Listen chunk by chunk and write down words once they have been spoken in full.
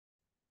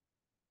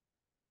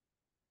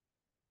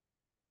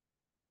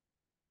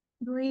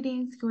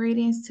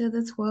Greetings to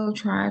the 12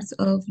 tribes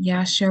of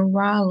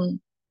Yasharala.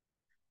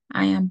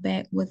 I am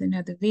back with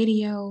another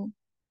video,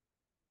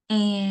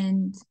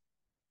 and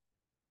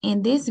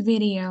in this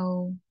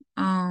video,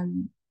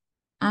 um,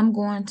 I'm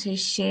going to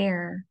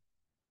share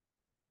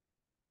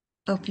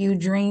a few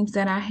dreams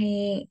that I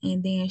had,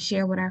 and then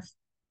share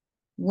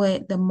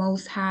what the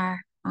Most High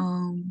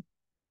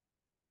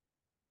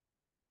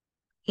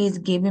is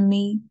giving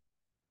me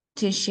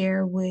to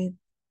share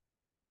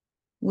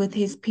with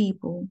His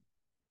people.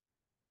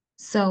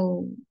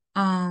 So,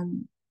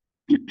 um,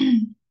 all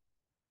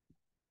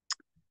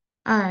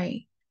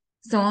right.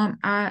 So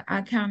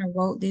I kind of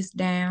wrote this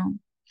down.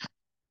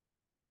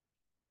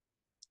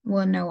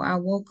 Well, no, I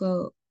woke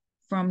up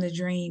from the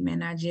dream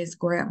and I just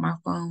grabbed my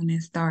phone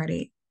and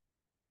started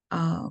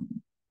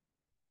um,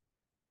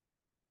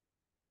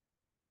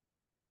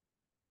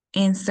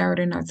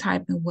 inserting or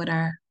typing what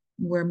I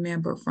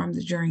remember from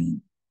the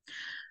dream.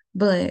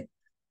 But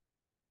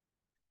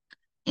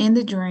in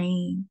the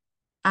dream,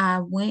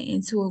 I went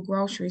into a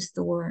grocery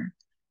store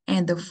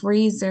and the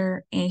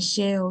freezer and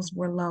shelves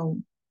were low.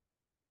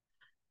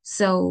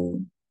 So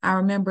I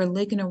remember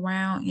looking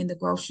around in the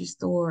grocery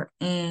store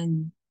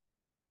and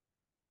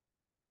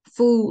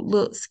food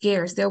looked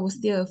scarce. There was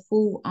still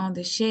food on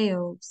the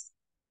shelves,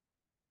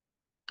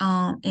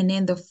 and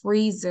in the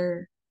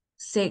freezer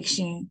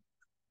section,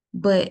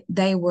 but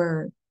they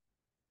were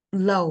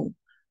low.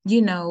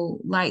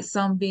 Like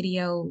some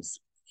videos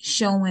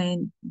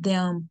showing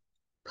them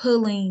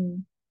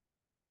pulling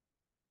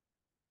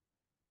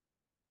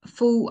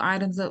food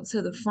items up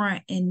to the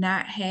front and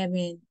not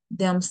having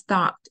them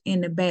stocked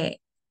in the back.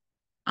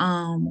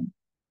 Um,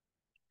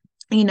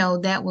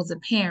 that was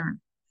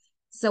apparent.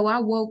 So I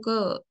woke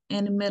up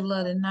in the middle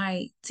of the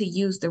night to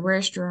use the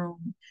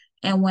restroom.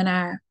 And when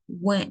I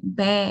went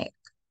back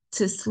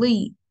to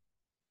sleep,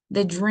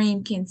 the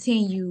dream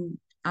continued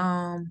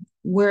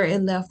where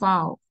it left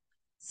off.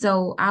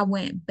 So I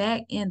went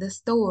back in the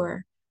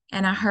store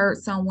and I heard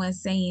someone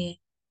saying,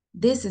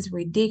 "This is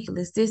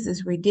ridiculous. This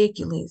is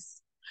ridiculous."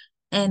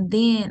 And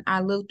then I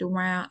looked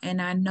around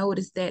and I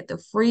noticed that the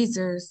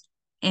freezers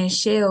and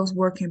shelves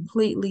were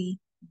completely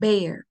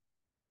bare.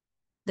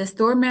 The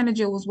store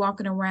manager was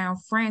walking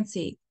around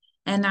frantic,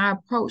 and I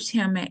approached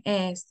him and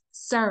asked,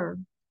 "Sir,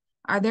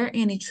 are there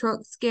any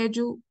trucks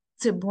scheduled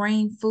to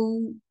bring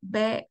food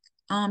back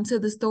to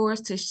the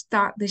stores to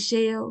stock the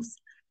shelves?"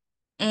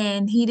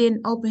 And he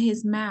didn't open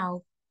his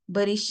mouth,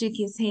 but he shook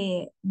his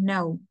head,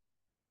 no.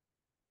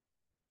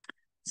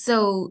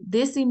 So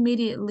this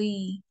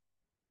immediately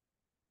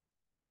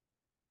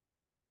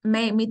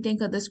made me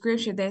think of the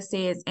scripture that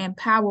says, "And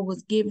power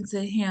was given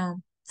to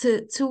him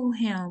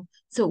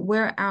to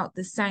wear out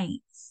the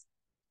saints."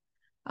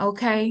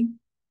 Okay.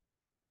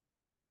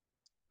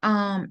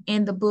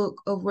 In the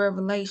book of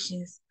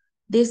Revelations.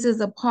 This is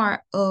a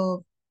part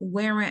of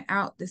wearing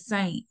out the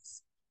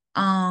saints.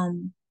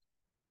 Um,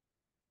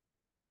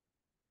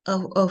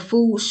 a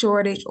food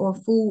shortage or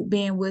food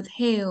being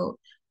withheld.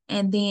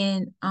 And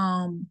then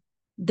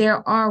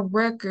there are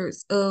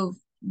records of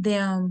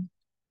them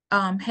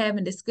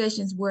having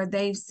discussions where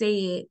they've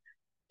said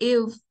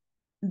if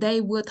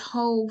they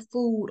withhold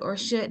food or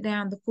shut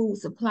down the food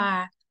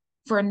supply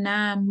for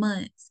 9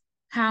 months,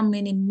 how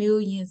many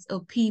millions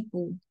of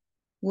people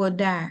will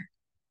die?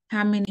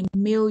 How many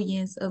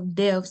millions of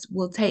deaths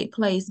will take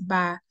place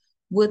by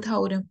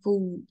withholding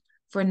food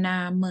for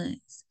 9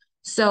 months?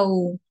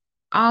 So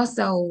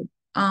also,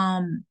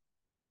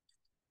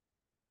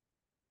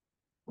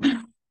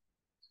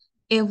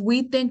 if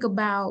we think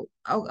about,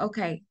 oh,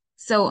 okay,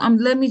 so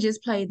let me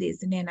just play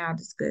this and then I'll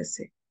discuss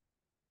it.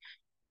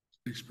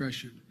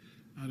 Expression.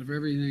 Out of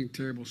everything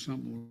terrible,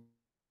 something will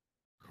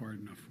work hard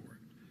enough for it.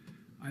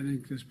 I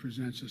think this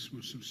presents us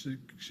with some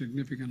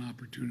significant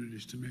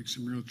opportunities to make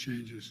some real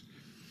changes.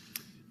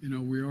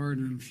 We are at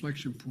an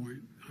inflection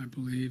point, I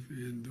believe,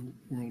 in the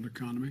world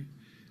economy.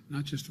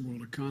 Not just the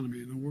world economy,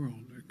 in the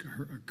world. It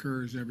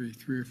occurs every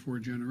 3 or 4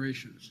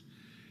 generations.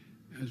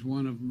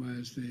 One of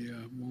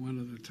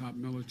the top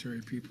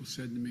military people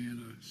said to me in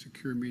a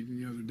secure meeting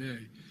the other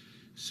day,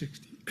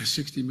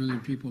 60 million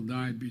people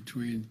died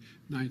between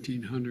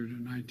 1900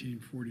 and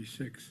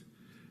 1946.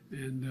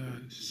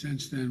 And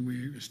since then,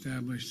 we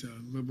established a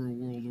liberal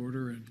world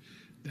order, and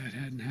that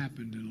hadn't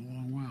happened in a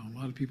long while. A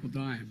lot of people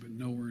dying, but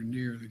nowhere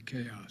near the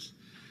chaos.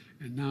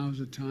 And now is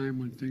a time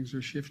when things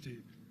are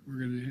shifting.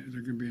 There's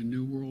going to be a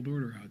new world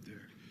order out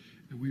there,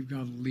 and we've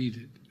got to lead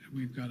it.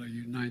 We've got to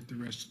unite the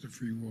rest of the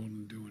free world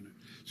in doing it.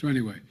 So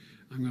anyway,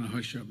 I'm going to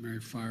hush up, Mary.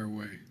 Fire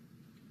away.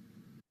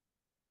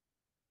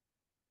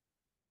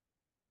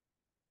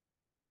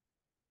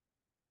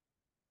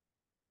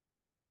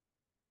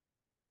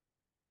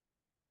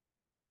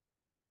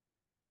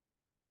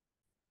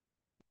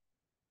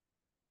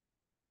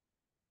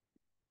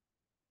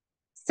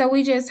 So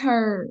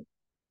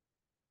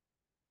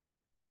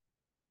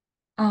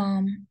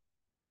um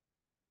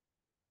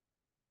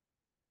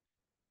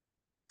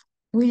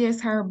we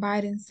just heard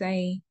Biden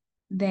say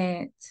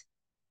that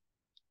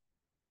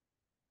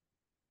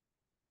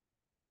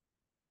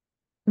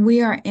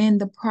we are in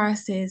the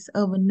process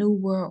of a new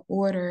world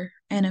order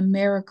and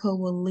America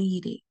will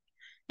lead it.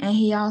 And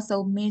he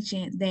also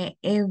mentioned that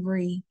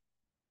every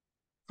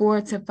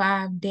 4 to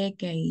 5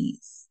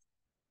 decades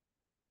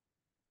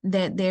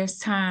that there's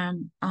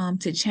time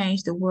to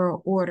change the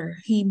world order.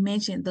 He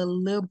mentioned the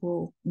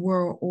liberal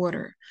world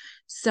order.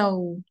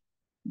 So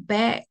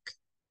back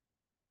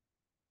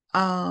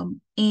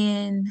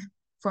in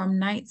from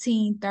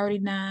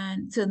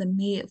 1939 to the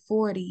mid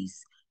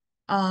 40s,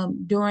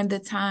 during the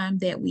time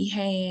that we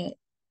had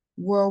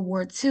World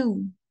War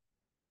II,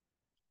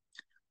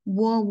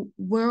 World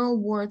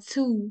War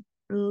II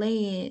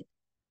led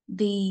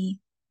the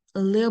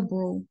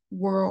liberal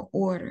world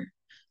order.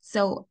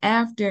 So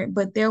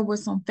but there were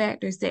some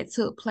factors that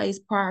took place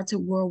prior to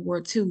World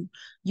War II.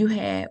 You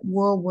had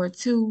World War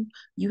II,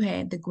 you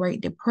had the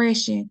Great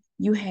Depression,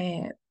 you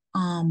had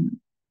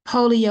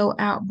polio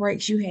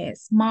outbreaks, you had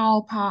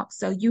smallpox,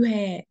 so you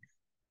had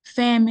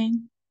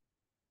famine,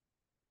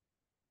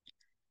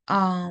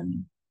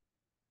 um,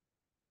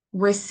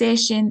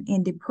 recession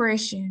and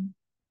depression,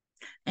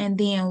 and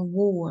then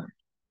war.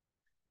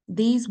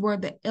 These were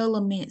the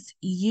elements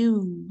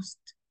used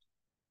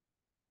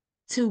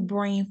to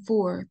bring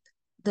forth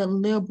the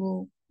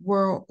liberal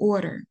world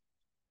order.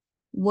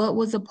 What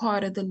was a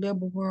part of the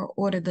liberal world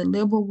order? The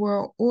liberal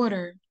world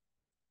order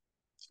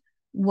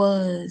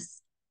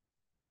was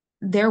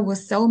there were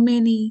so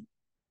many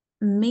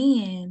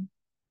men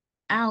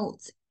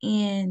out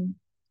in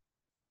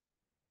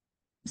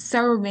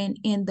serving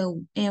in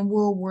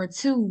World War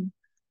II,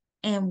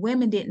 and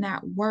women did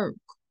not work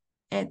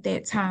at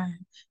that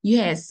time. You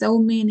had so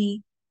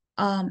many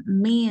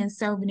men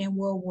serving in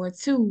World War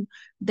II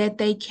that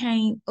they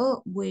came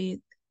up with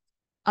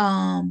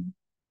um,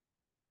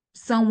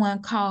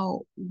 someone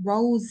called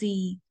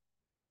Rosie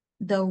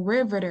the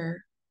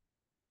Riveter.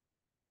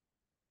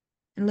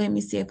 Let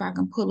me see if I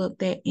can pull up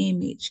that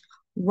image.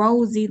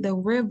 Rosie the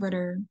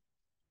Riveter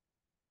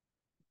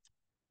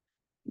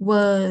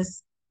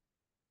was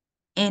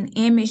an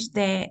image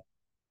that,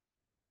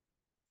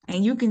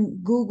 and you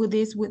can Google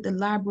this with the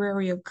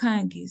Library of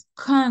Congress.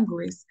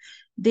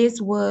 This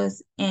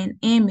was an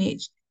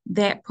image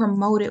that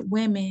promoted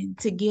women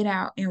to get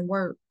out and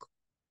work,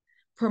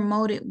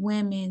 promoted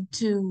women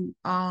to,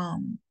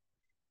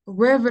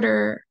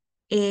 Riveter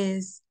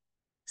is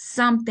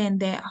something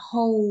that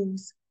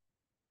holds,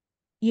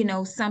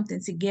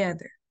 something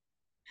together.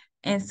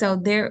 And so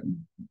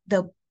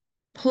the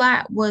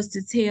plot was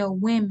to tell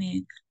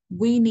women,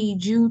 we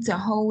need you to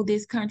hold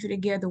this country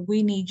together.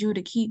 We need you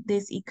to keep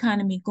this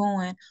economy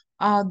going,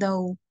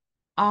 although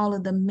all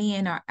of the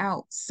men are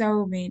out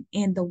serving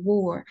in the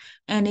war.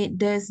 And it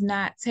does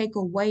not take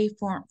away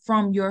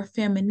from your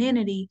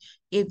femininity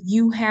if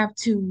you have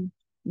to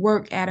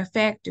work at a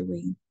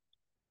factory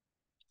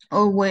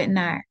or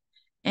whatnot.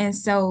 And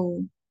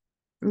so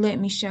let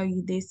me show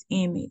you this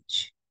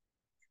image.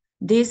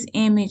 This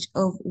image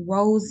of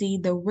Rosie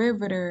the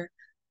Riveter,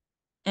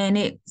 and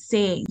it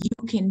said,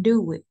 you can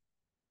do it.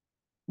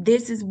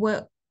 This is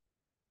what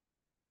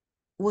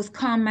was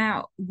come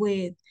out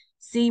with.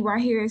 See,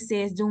 right here it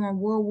says during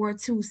World War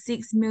II,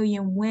 6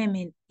 million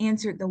women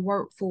entered the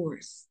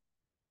workforce.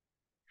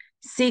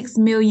 6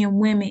 million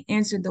women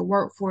entered the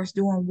workforce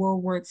during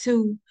World War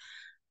II.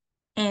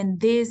 And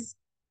this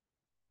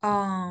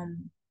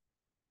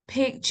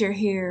picture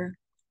here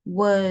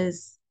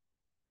was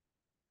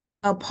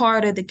a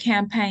part of the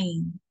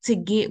campaign to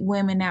get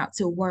women out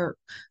to work.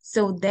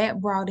 So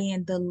that brought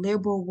in the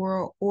liberal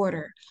world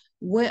order.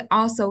 What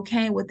also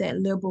came with that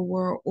liberal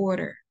world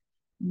order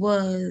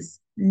was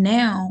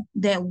now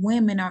that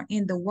women are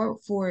in the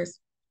workforce,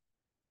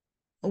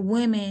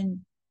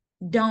 women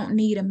don't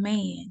need a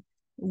man.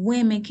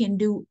 Women can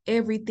do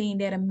everything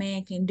that a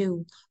man can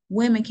do.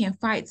 Women can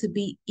fight to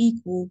be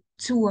equal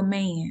to a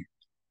man.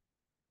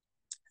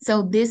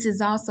 So this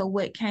is also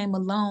what came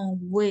along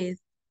with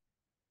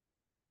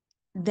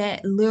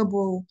that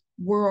liberal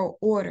world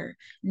order.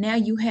 Now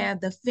you have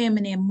the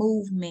feminine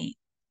movement,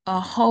 a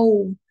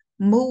whole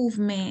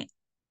movement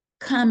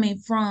coming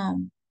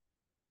from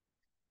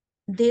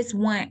this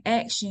one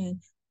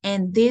action.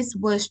 And this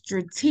was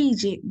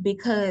strategic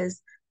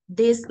because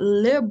this is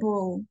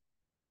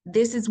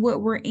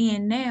what we're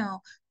in now.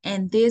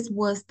 And this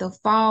was the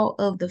fall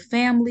of the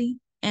family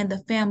and the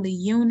family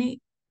unit.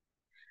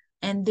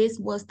 And this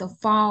was the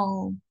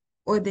fall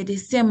or the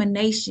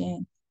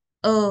dissemination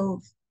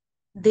of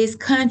this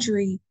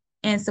country,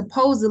 and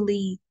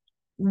supposedly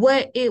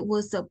what it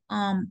was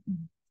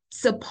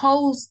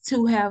supposed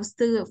to have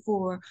stood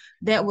for,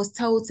 that was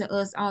told to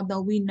us,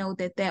 although we know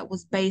that that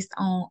was based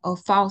on a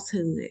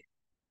falsehood.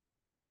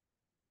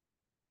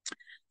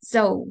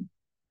 So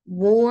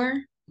war,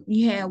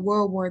 you had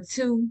World War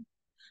II,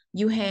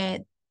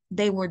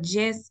 they were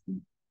just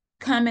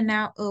coming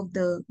out of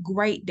the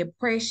Great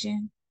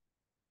Depression,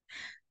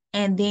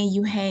 and then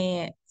you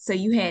had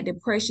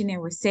depression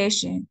and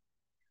recession,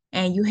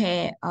 and you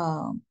had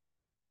and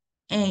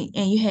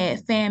you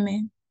had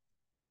famine.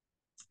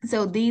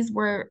 So these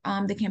were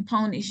the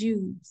components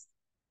used.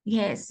 You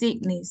had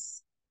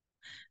sickness.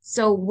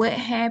 So what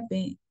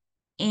happened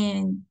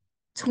in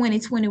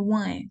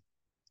 2021,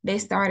 they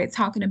started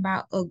talking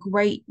about a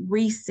great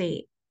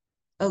reset.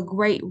 But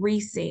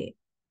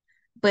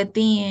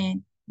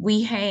then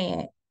we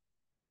had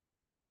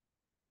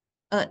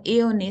a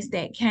illness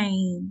that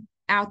came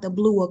out the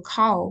blue, a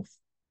cough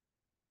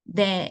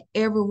that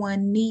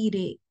everyone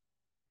needed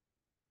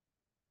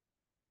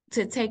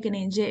to take an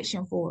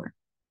injection for.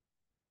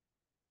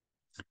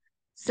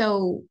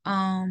 So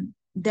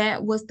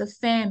that was the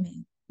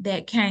famine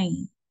that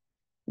came.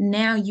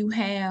 Now you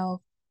have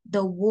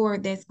the war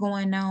that's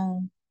going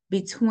on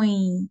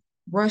between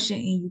Russia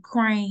and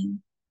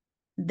Ukraine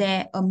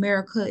that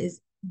America is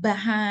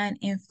behind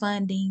in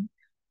funding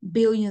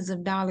billions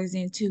of dollars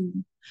into.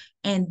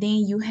 And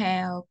then you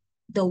have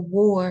the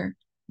war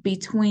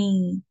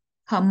between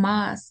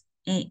Hamas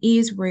and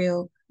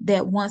Israel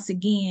that once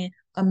again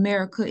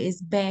America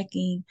is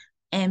backing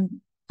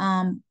and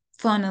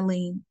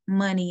funneling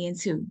money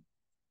into.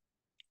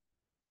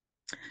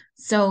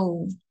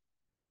 So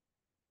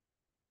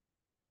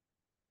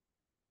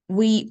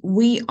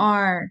we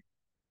are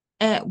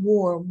at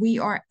war. We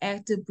are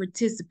active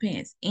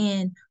participants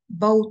in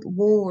both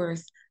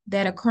wars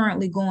that are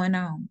currently going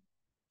on.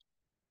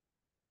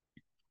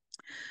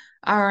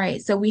 All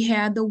right, so we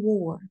have the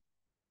war.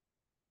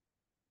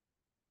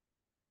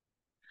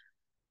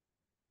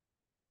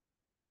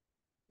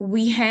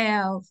 We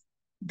have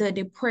the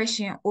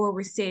depression or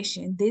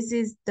recession. This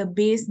is the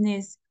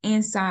Business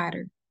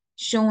Insider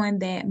showing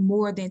that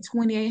more than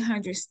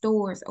 2,800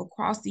 stores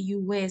across the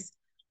U.S.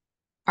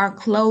 are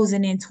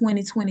closing in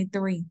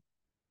 2023.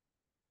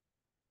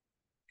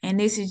 And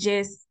this is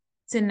just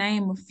to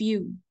name a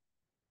few.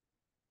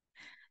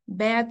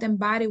 Bed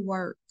Bath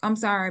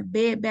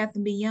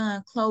 &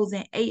 Beyond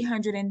closing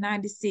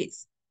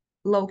 896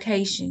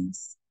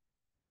 locations.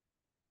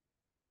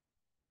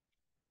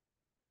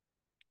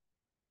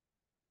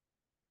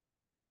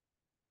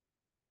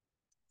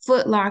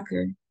 Foot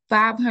Locker,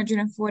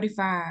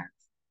 545.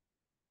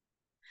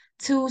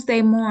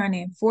 Tuesday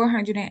Morning,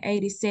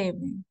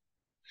 487.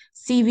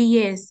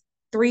 CVS,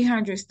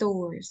 300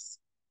 stores.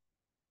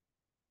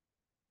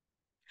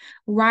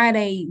 Rite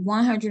Aid,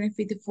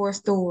 154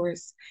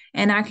 stores.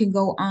 And I can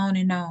go on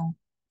and on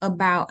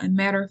about, a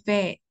matter of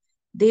fact,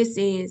 this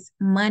is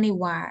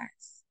MoneyWise.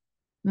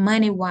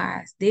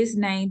 MoneyWise. This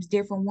names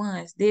different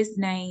ones. This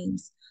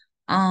names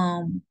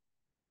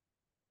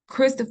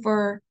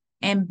Christopher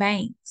and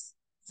Banks,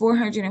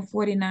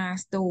 449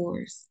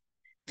 stores.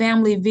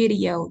 Family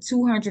Video,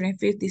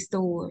 250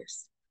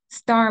 stores.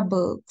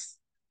 Starbucks,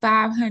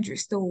 500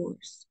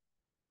 stores.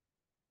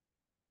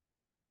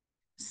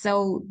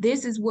 So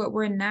this is what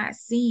we're not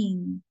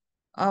seeing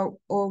or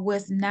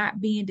what's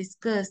not being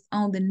discussed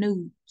on the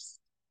news.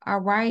 All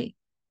right.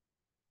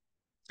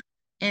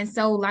 And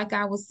so, like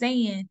I was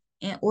saying,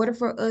 in order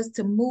for us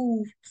to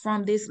move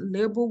from this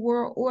liberal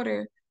world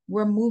order,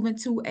 we're moving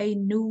to a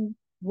new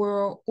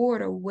world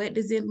order. What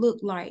does it look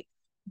like?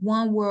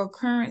 One world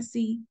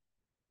currency,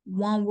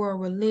 one world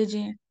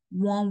religion,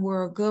 one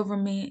world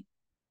government.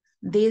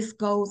 This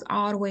goes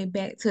all the way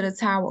back to the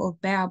Tower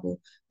of Babel.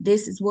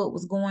 This is what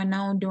was going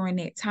on during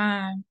that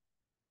time.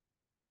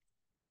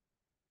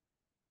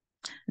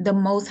 The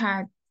Most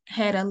High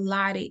had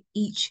allotted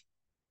each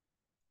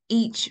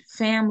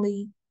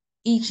family,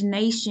 each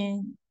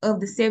nation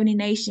of the 70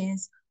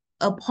 nations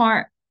a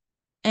part,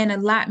 an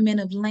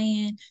allotment of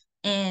land,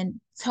 and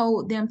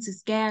told them to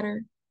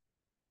scatter,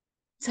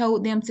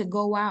 told them to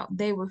go out.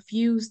 They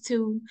refused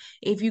to.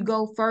 If you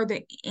go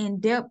further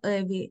in depth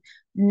of it,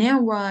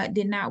 Nimrod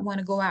did not want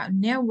to go out.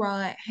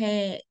 Nimrod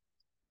had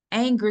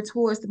anger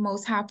towards the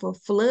Most High for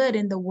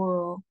flooding the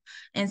world.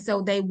 And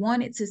so they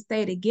wanted to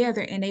stay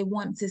together and they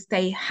wanted to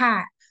stay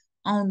high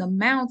on the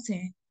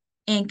mountain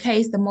in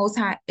case the Most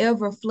High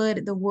ever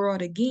flooded the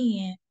world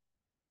again.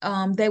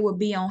 They would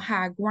be on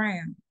high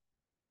ground.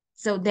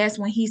 So that's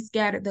when he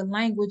scattered the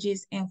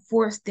languages and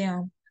forced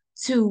them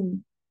to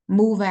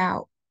move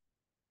out.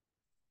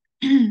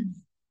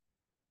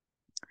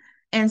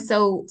 And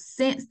so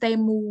since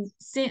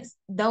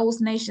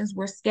those nations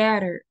were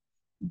scattered,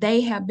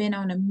 they have been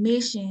on a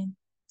mission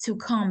to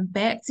come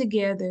back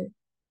together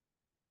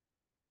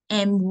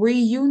and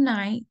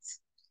reunite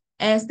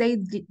as they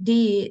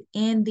did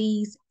in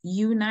these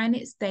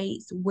United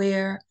States,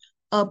 where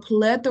a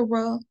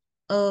plethora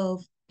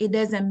of, it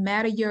doesn't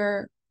matter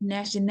your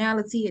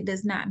nationality, it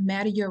does not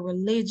matter your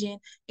religion,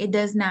 it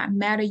does not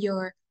matter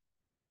your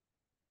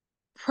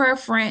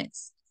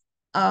preference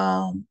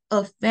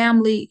of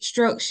family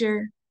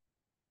structure.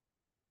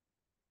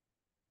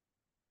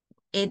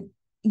 It,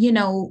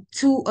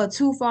 a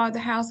two-father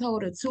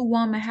household, a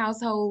two-woman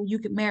household, you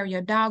could marry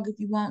a dog if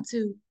you want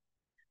to.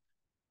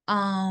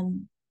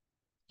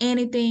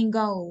 Anything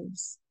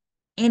goes.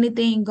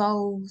 Anything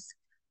goes,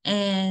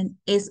 and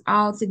it's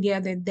all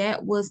together.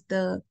 That was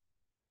the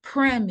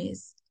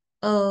premise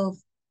of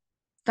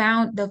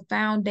the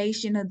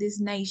foundation of this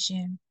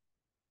nation.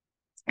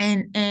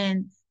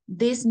 And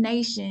this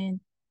nation,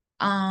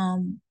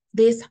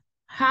 this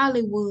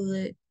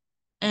Hollywood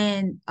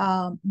and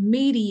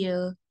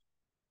media,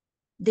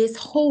 this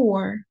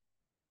whore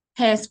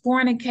has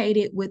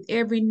fornicated with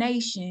every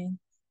nation.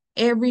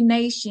 Every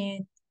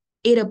nation,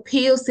 it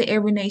appeals to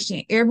every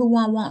nation.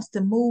 Everyone wants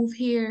to move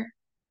here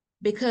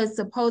because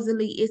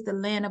supposedly it's the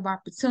land of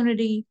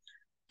opportunity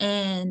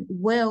and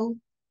wealth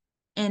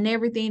and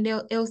everything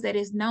else that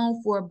is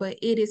known for, but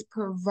it is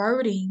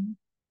perverting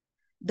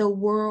the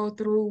world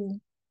through,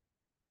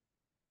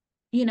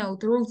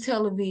 through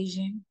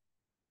television,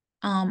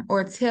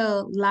 or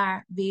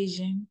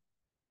television.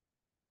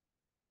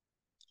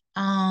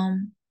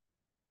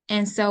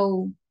 And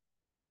so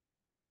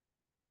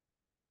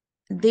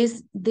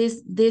this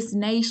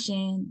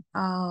nation,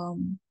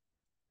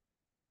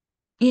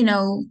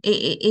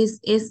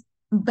 it's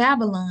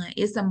Babylon.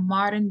 It's a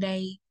modern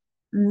day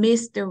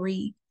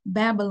mystery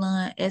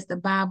Babylon, as the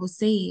Bible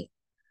said,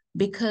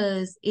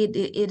 because it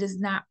is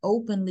not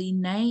openly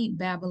named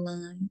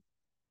Babylon,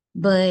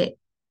 but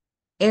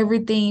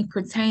everything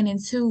pertaining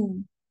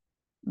to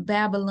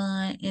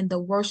Babylon and the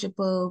worship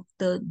of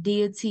the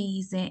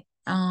deities and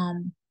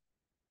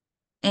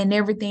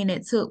everything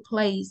that took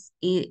place,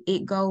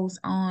 it goes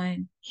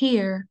on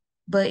here,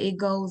 but it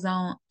goes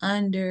on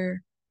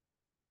under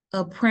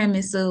a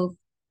premise of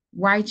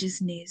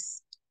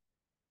righteousness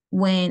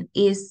when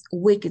it's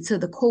wicked to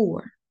the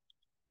core.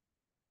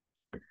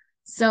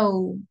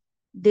 So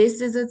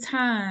this is a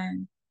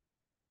time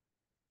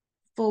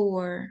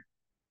for,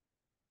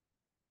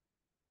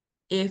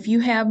 if you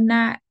have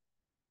not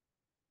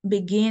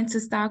begun to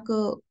stock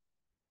up,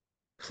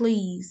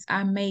 please.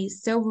 I made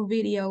several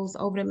videos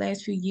over the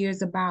last few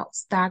years about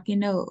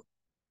stocking up.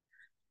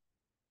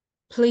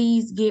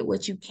 Please get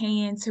what you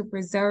can to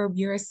preserve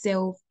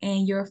yourself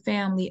and your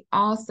family.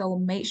 Also,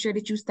 make sure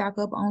that you stock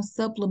up on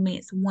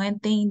supplements. One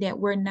thing that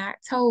we're not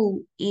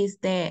told is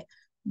that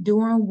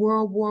during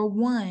World War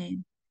I,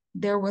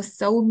 there were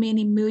so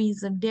many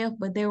millions of deaths,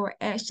 but there were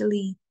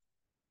actually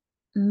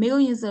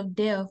millions of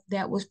deaths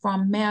that was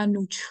from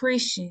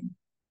malnutrition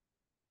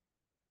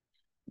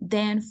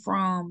than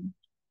from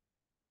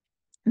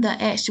the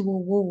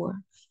actual war.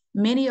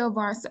 Many of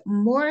our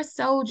more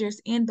soldiers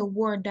in the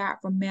war died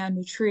from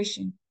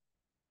malnutrition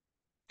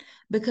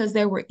because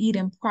they were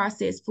eating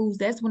processed foods.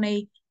 That's when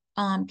they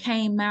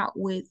came out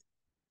with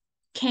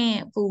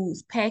canned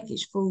foods,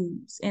 packaged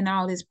foods, and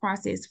all this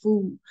processed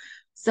food.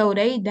 So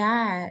they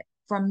died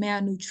from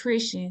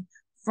malnutrition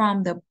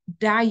from the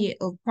diet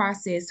of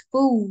processed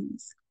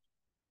foods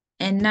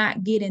and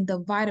not getting the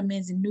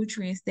vitamins and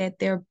nutrients that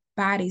their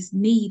bodies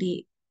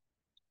needed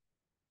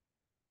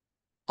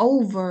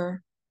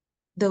over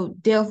the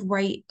death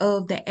rate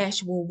of the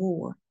actual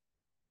war.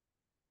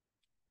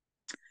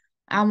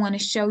 I want to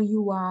show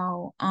you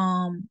all,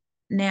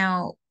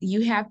 now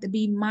you have to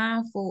be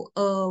mindful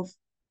of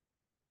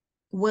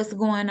what's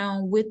going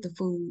on with the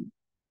food.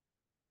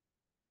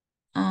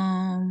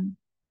 I'm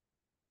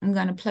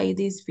going to play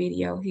this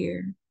video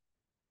here.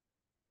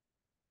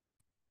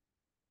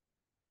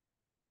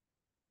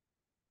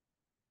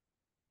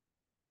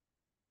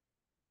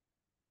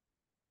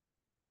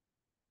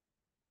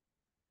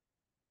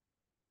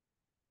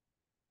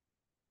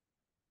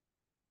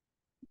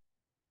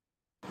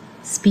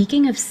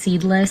 Speaking of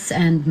seedless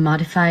and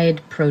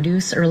modified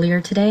produce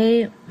earlier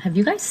today, have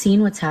you guys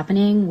seen what's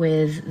happening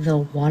with the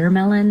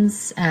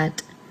watermelons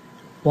at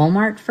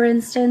Walmart, for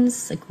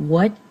instance? Like,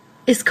 what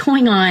is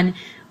going on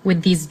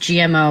with these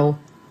GMO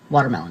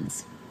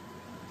watermelons?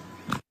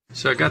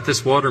 So I got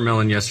this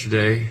watermelon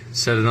yesterday,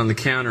 set it on the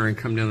counter, and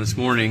come down this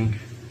morning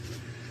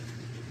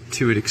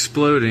to it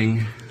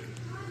exploding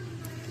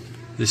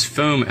this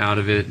foam out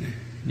of it.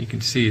 You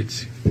can see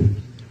it's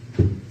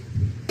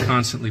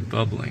constantly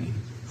bubbling.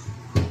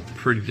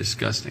 Pretty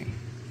disgusting.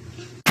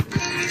 I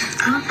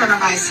don't care what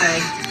nobody say.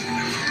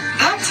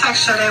 That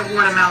texture, that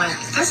watermelon,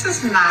 this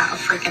is not a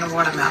freaking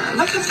watermelon.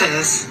 Look at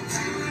this.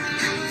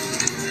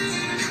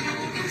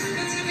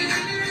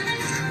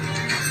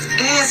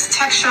 It has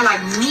texture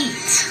like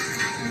meat.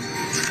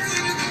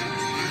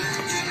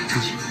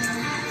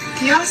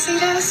 Do y'all see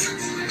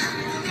this?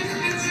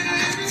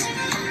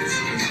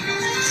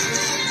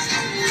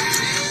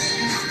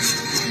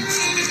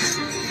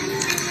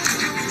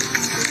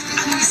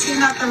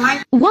 Nothing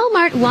like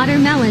Walmart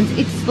watermelons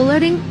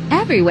exploding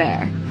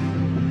everywhere.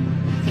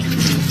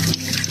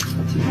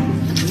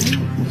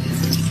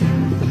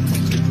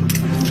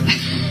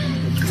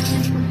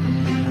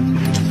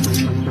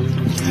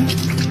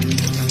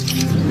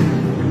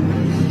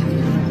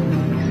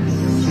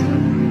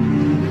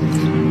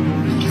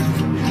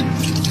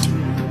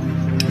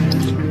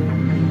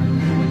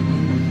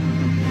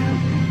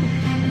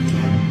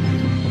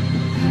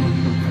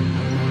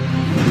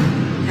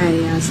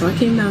 So I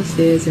came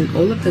downstairs and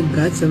all of the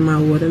guts of my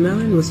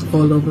watermelon was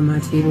all over my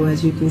table,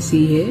 as you can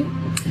see here.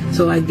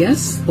 So I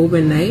guess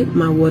overnight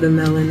my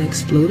watermelon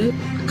exploded,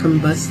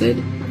 combusted,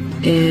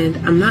 and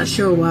I'm not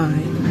sure why.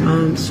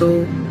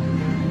 So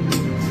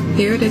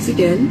here it is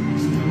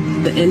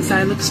again. The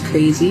inside looks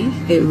crazy.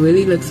 It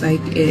really looks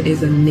like it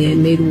is a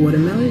man-made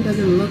watermelon. It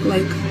doesn't look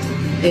like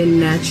a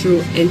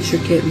natural,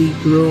 intricately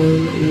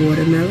grown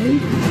watermelon.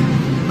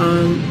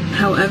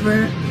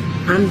 However,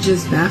 I'm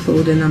just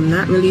baffled and I'm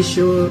not really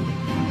sure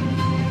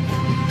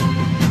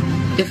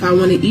if I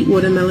want to eat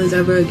watermelons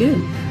ever again.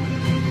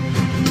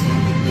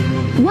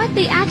 What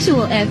the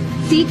actual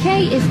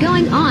FCK is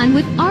going on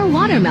with our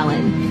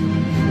watermelon?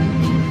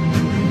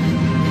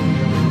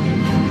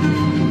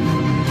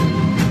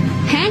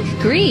 Hank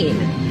Green.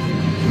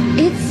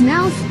 It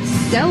smells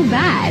so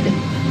bad.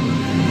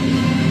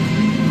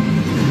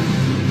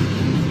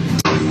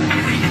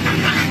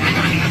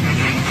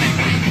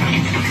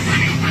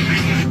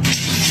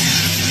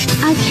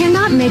 I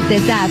cannot make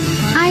this up.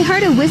 I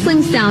heard a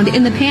whistling sound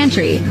in the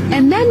pantry,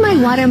 and then my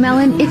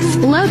watermelon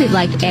exploded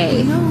like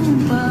a...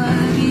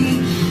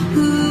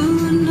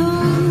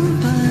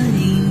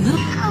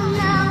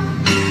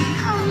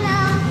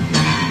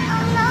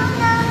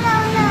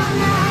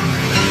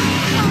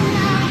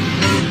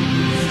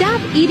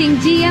 Stop eating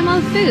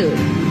GMO food.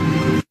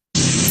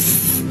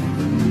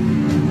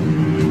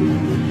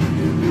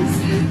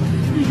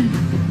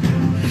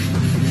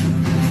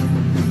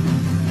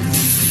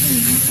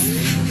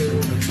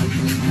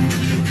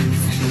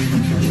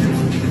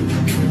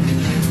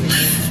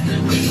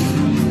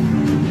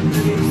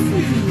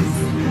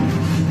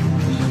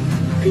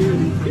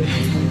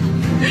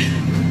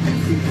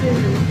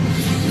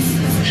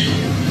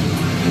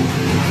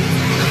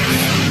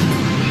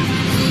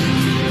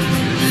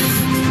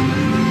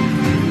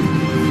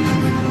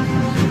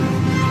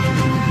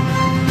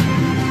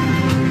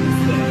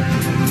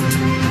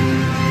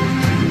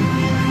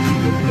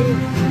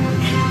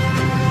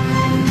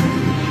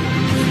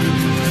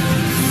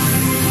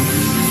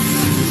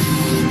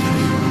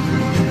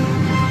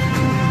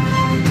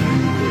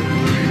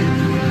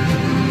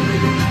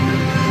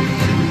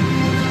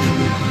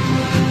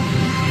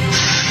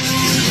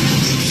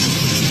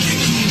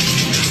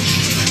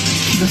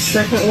 The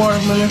second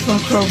watermelon from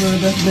Kroger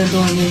that's been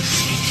doing this.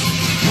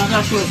 Now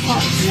that's what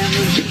pops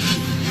never.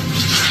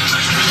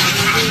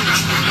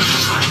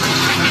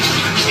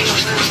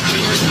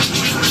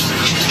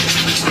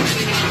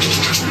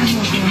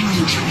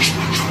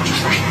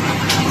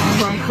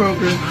 From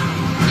Kroger.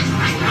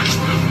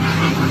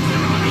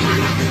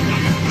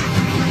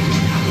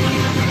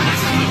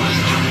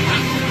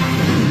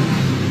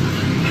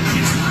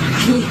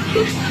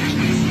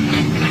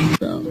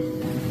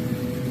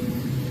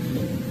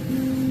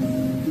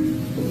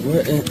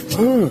 What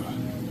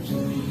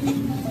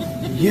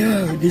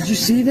Yo, did you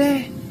see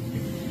that?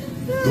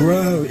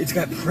 Bro, it's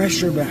got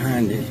pressure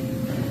behind it.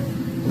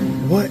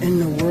 What in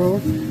the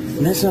world?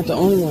 And that's not the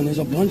only one. There's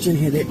a bunch in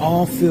here. They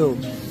all feel.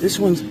 This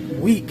one's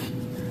weak.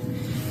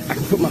 I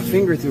can put my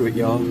finger through it,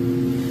 y'all.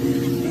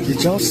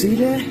 Did y'all see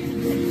that?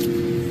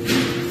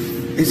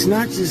 It's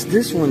not just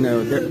this one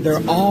though.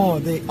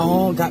 They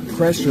all got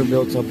pressure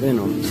built up in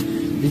them.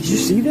 Did you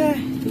see that?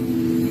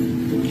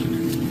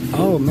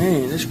 Oh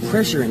man, there's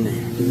pressure in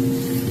there.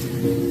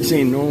 This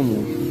ain't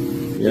normal.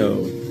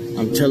 Yo,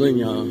 I'm telling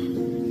y'all,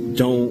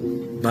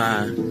 don't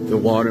buy the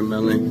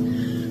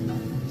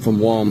watermelon from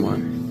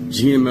Walmart.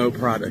 GMO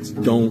products,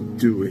 don't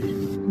do it.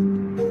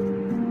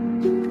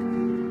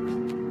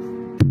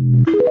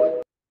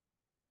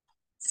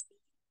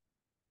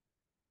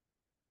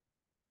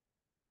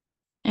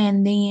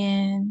 And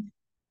then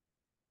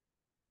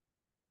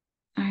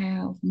I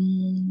have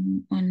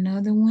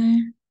another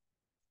one.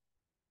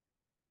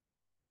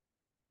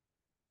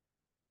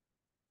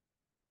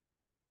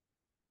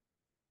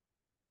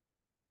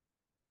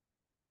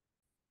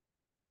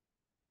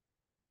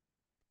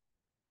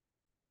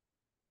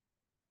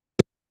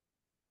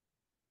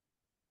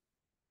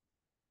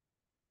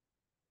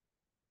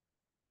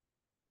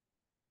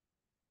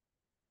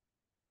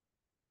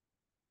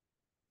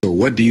 So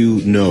what do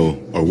you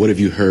know, or what have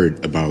you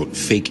heard about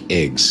fake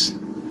eggs?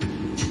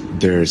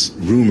 There's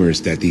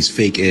rumors that these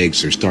fake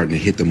eggs are starting to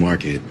hit the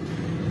market,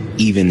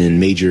 even in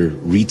major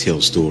retail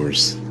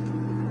stores.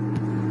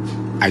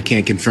 I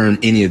can't confirm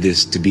any of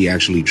this to be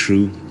actually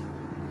true,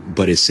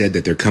 but it's said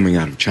that they're coming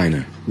out of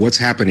China. What's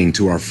happening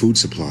to our food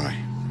supply?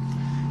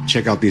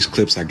 Check out these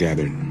clips I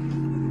gathered.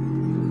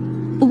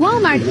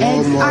 Walmart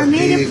eggs are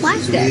made of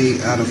plastic.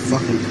 Made out of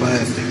fucking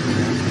plastic,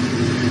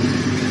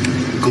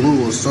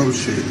 glue or some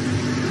shit.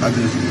 I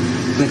just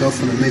think I'm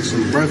finna make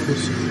some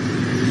breakfast.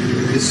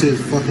 This is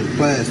fucking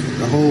plastic.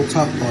 The whole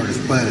top part is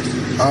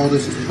plastic. All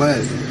this is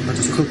plastic. I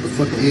just cooked the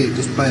fucking egg,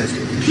 just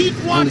plastic. Keep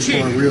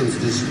watching. Only part real is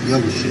this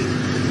yellow shit.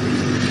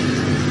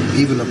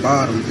 Even the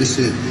bottom, this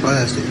is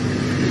plastic.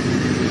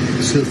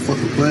 This is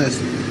fucking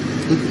plastic.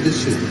 Look at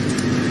this shit.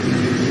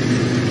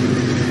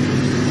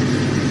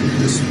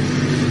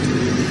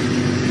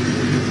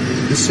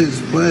 This shit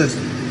is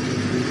plastic.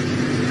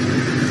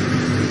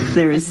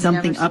 There is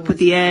something up with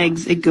the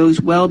eggs. It goes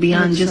well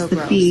beyond just the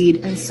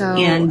feed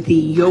and the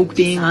yolk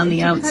being on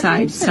the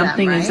outside.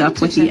 Something is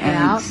up with the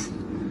eggs.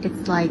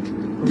 It's like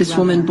This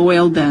woman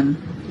boiled them,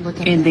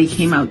 and they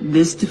came out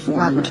this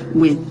deformed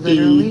with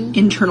a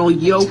internal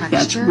yolk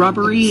that's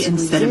rubbery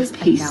instead of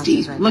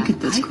pasty. Look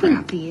at this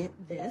crap.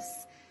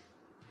 This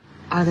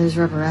are those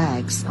rubber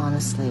eggs,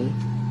 honestly.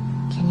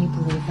 Can you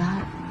believe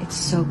that? It's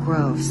so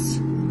gross.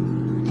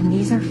 And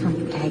these are from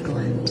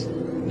Eggland,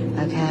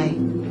 okay?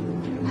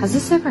 Has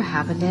this ever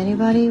happened to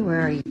anybody?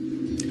 Where are you?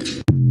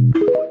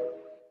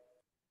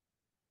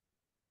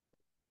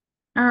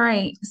 All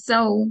right,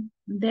 so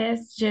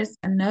that's just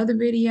another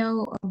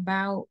video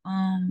about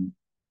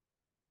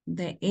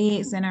the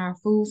eggs in our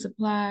food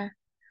supply.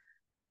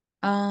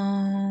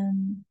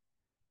 Um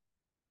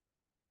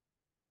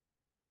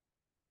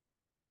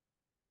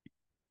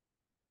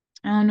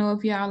I don't know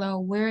if y'all are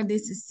aware,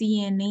 this is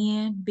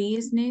CNN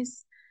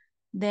business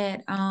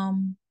that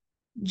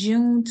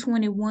June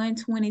 21,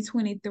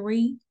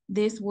 2023,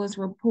 this was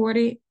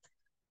reported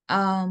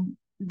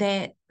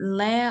that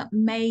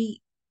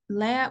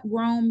lab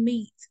grown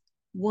meat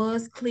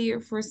was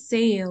cleared for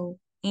sale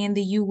in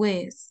the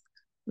US.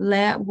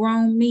 Lab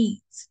grown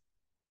meat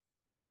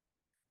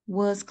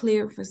was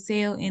cleared for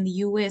sale in the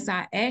US.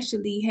 I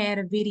actually had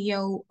a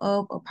video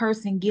of a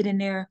person getting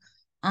their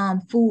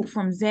food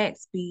from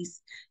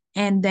Zaxby's,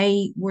 and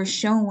they were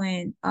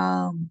showing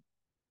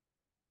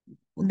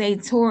they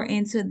tore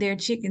into their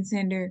chicken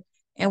tender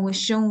and was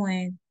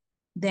showing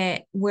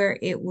that where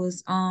it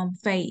was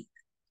fake.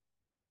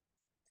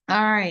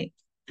 All right.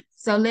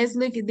 So let's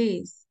look at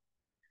this.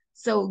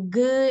 So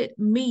Good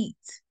Meat,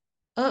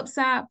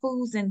 Upside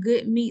Foods and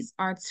Good Meats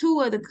are two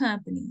of the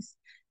companies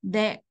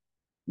that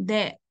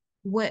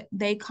what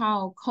they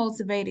call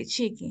cultivated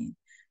chicken.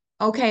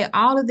 Okay,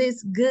 all of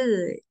this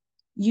good.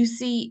 You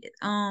see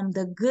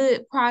the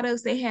good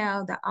products they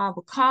have, the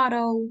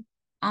avocado,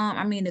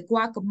 the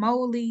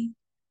guacamole.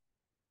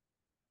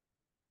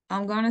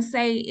 I'm gonna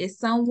say it's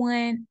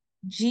someone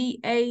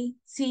GATES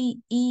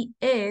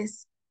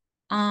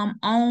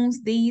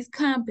owns these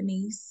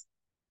companies,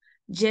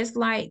 just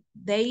like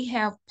they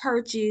have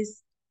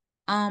purchased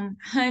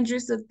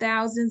hundreds of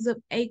thousands of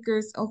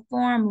acres of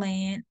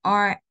farmland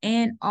are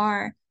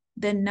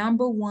the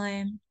number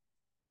one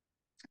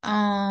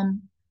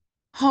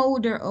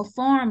holder of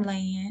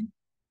farmland,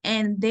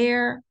 and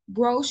their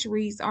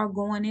groceries are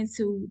going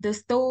into the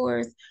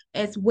stores,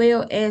 as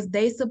well as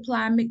they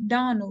supply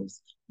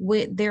McDonald's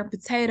with their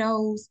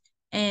potatoes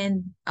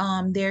and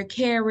their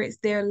carrots,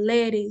 their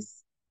lettuce,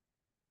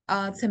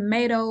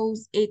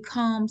 tomatoes. It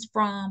comes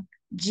from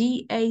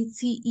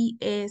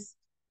GATES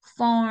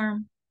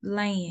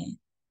farmland.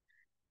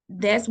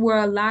 That's where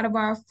a lot of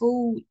our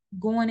food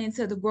going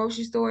into the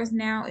grocery stores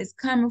now is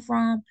coming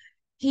from.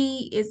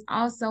 He is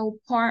also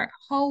part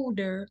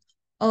holder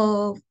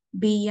of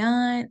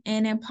Beyond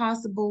and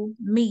Impossible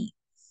Meats.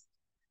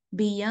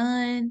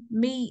 Beyond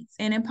Meats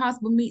and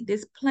Impossible Meat,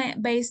 this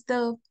plant-based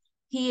stuff,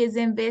 he is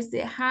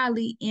invested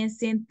highly in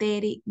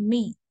synthetic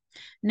meat.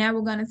 Now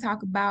we're going to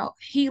talk about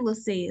Hela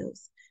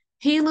cells.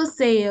 Hela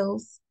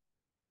cells,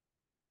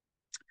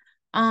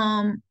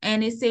 and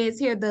it says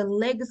here the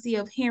legacy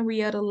of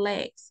Henrietta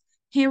Lacks.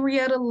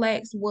 Henrietta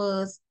Lacks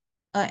was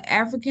an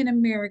African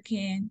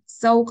American,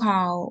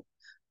 so-called.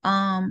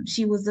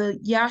 She was a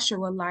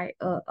Yasharalite,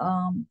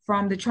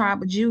 from the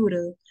tribe of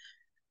Judah.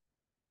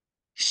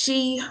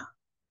 She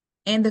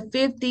in the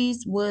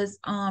 50s was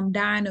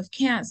dying of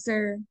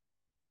cancer.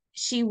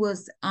 She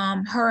was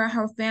her and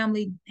her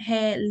family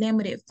had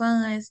limited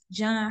funds.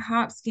 John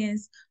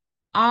Hopkins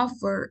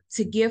offered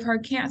to give her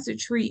cancer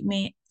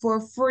treatment for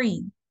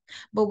free.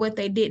 But what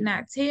they did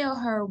not tell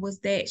her was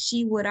that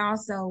she would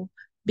also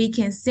be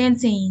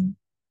consenting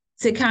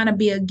to kind of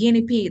be a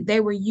guinea pig.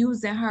 They were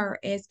using her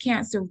as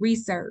cancer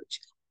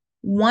research.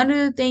 One of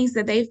the things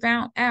that they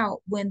found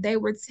out when they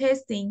were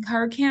testing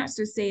her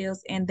cancer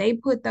cells and they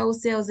put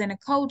those cells in a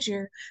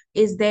culture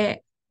is that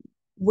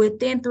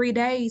within 3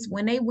 days,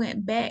 when they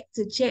went back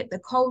to check the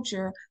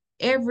culture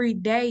every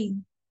day,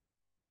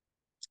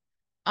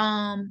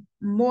 more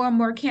and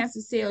more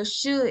cancer cells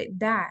should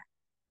die,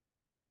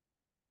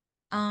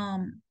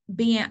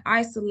 being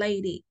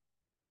isolated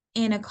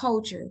in a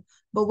culture.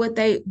 But what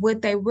they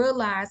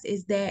realized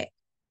is that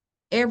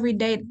every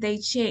day that they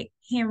checked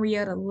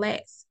Henrietta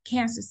Lacks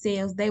cancer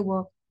cells, they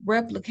were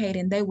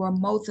replicating, they were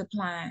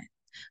multiplying,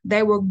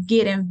 they were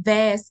getting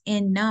vast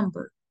in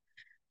number.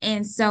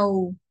 And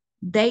so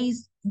they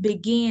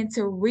began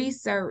to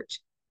research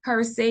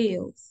her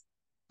cells.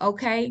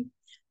 Okay.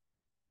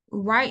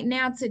 Right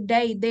now,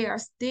 today, they are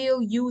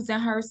still using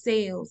her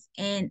cells,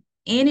 and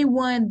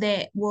anyone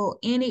that will,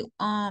 any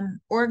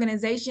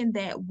organization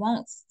that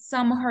wants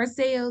some of her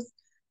cells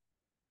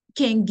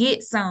can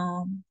get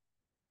some.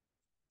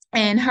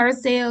 And her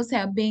cells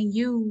have been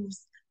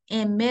used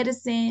in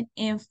medicine,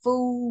 in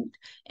food,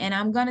 and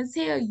I'm gonna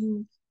tell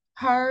you,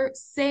 her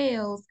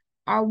cells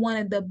are one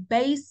of the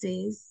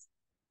bases.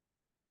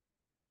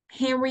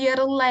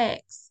 Henrietta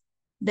Lacks,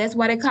 that's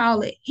why they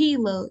call it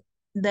Hela.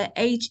 The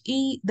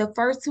H-E, the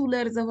first two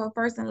letters of her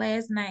first and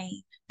last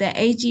name. The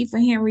H-E for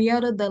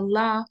Henrietta, the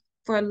La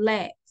for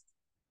Lacks.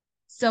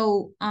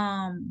 So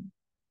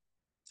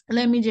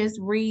let me just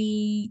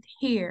read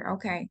here.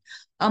 Okay.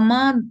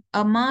 Among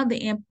the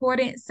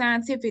important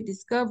scientific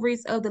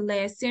discoveries of the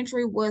last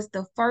century was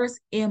the first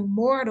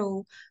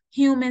immortal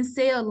human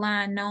cell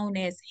line known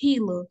as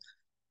Hela,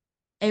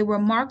 a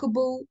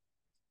remarkable,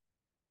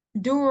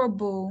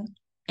 durable,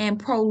 and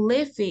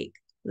prolific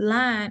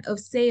line of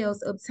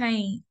cells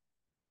obtained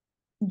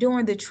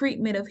during the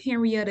treatment of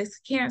Henrietta's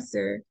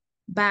cancer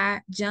by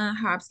John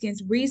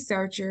Hopkins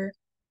researcher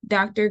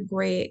Dr.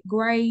 Greg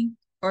Gray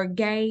or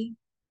Gay.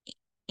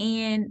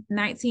 in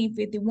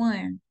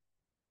 1951.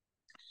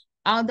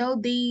 Although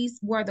these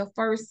were the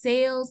first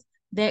cells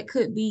that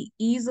could be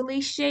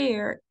easily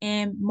shared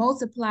and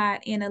multiplied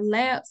in a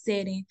lab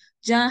setting,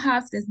 Johns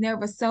Hopkins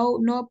never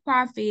sold nor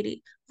profited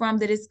from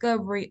the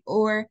discovery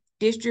or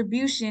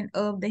distribution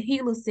of the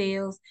Hela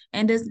cells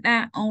and does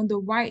not own the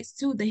rights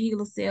to the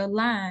Hela cell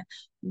line.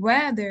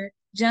 Rather,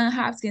 Johns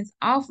Hopkins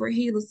offered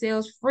Hela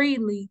cells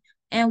freely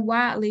and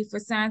widely for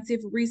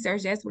scientific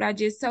research. That's what I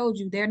just told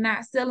you. They're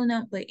not selling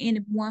them, but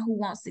anyone who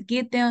wants to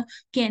get them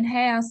can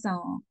have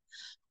some.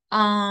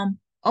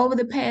 Over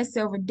the past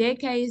several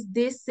decades,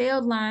 this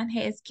cell line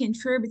has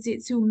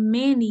contributed to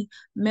many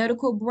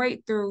medical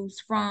breakthroughs,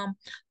 from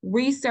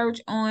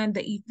research on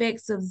the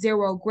effects of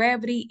zero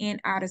gravity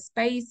in outer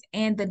space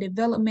and the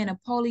development of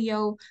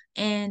polio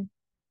and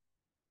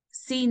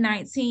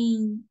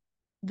C-19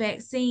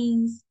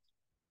 vaccines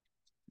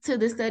to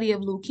the study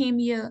of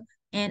leukemia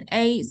and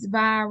AIDS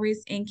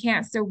virus and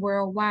cancer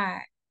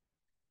worldwide.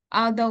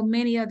 Although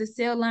many of the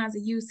cell lines are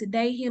used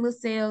today, Hela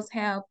cells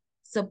have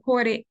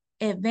supported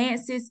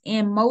advances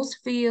in most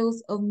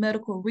fields of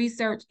medical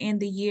research in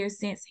the years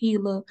since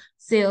Hela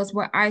cells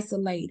were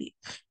isolated.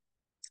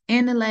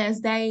 In the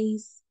last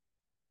days,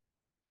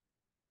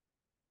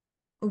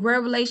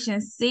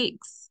 Revelation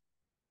 6,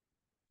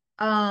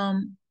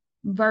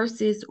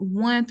 verses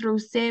 1 through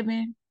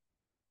 7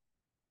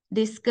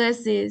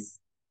 discusses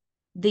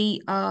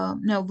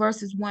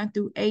verses 1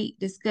 through 8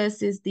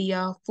 discusses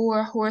the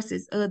four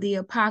horses of the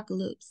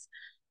apocalypse.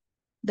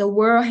 The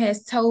world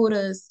has told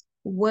us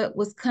what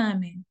was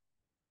coming.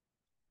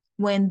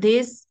 When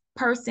this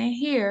person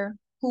here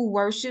who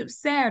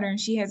worships Saturn,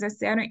 she has her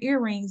Saturn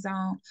earrings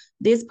on,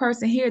 this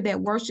person here that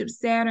worships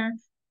Saturn,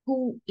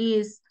 who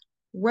is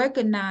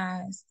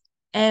recognized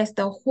as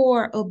the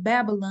whore of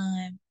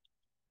Babylon,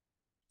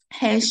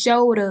 has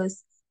showed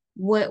us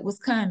what was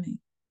coming.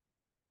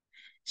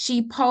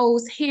 She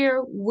posed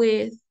here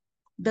with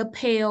the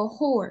pale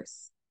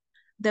horse.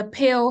 The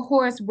pale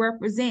horse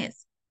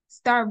represents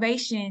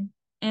starvation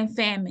and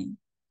famine.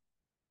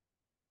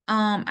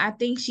 I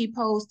think she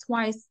posed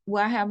twice.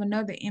 Well, I have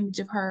another image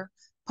of her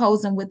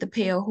posing with the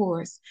pale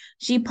horse.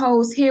 She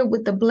posed here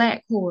with the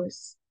black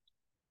horse.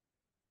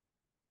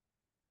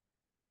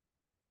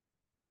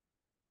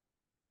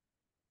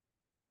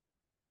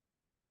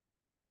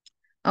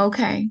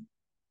 Okay,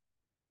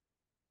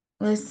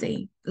 let's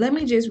see. Let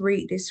me just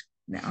read this.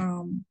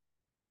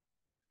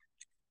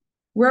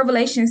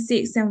 Revelation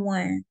 6 and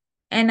 1.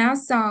 And I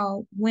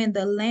saw when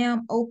the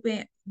Lamb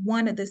opened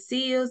one of the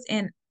seals,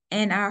 and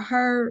I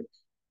heard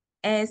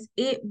as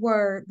it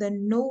were the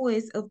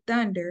noise of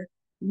thunder,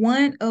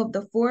 one of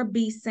the four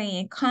beasts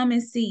saying, Come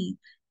and see.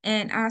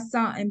 And I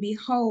saw, and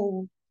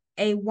behold,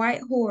 a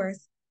white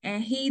horse,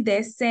 and he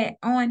that sat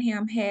on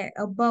him had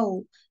a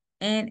bow,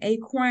 and a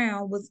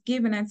crown was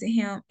given unto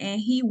him,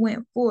 and he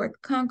went forth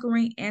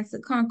conquering and to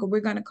conquer.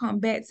 We're going to come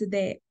back to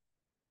that.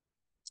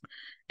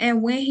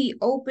 And when he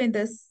opened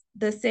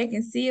the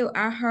second seal,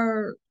 I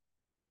heard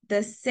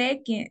the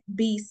second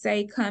beast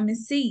say, Come and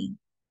see.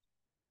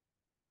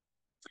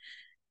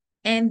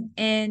 And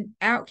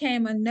out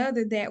came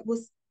another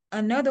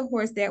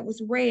horse that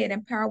was red,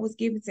 and power was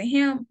given to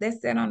him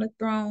that sat on the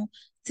throne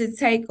to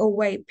take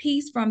away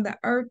peace from the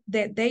earth,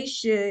 that they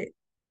should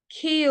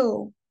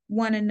kill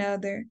one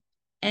another.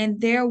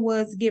 And there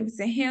was given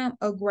to him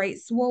a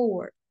great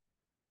sword.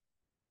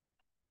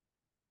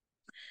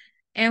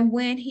 And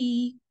when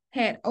he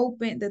had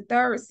opened the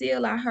third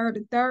seal, I heard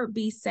the third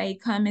beast say,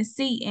 Come and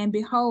see. And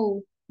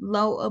behold,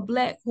 lo, a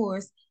black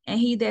horse, and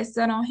he that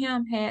sat on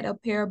him had a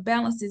pair of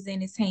balances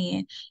in his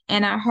hand.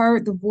 And I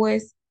heard the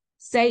voice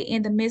say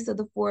in the midst of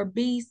the four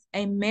beasts,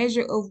 a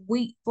measure of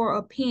wheat for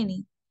a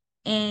penny,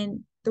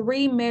 and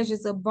 3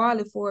 measures of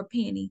barley for a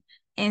penny.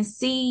 And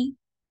see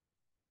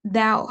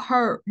thou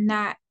hurt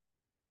not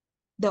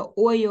the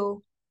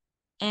oil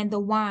and the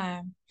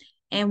wine.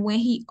 And when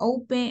he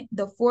opened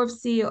the fourth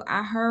seal,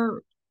 I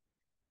heard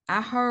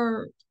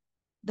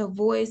the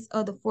voice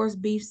of the fourth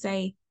beast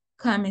say,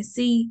 Come and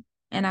see.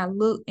 And I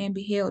looked and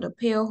beheld a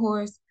pale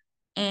horse,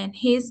 and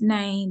his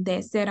name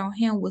that sat on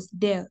him was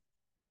Death,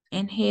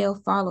 and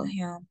hell followed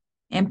him,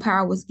 and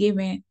power was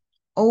given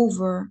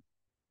over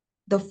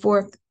the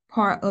fourth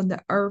part of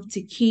the earth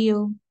to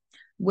kill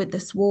with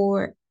the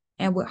sword,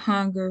 and with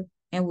hunger,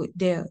 and with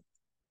death,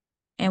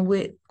 and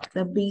with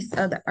the beasts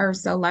of the earth.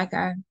 So like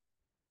I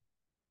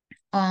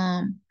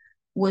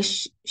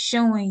was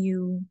showing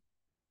you.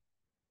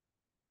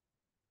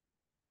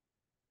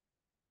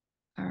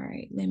 All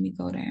right, let me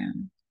go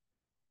down.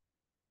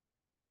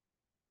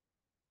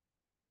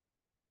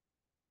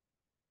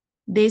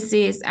 This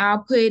is,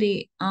 I'll put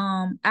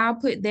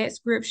that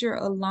scripture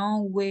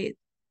along with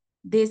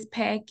this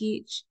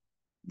passage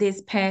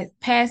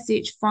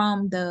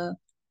from the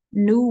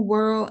New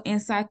World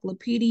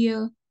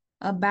Encyclopedia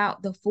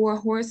about the four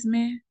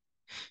horsemen.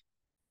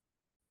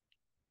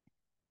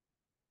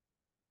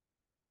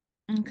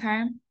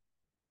 Okay.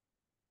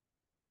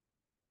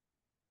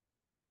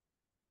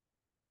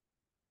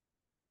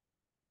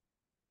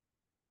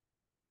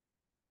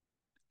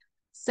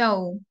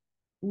 So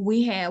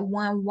we had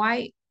one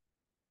white,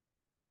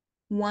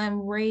 one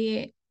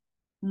red,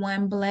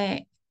 one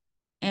black,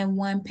 and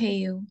one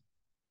pale.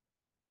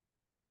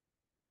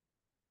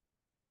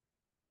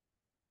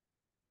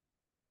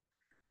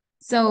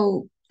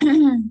 So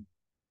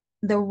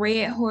the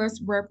red horse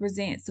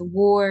represents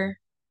war,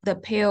 the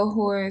pale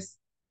horse,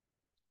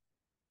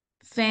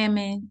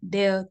 famine,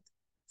 death,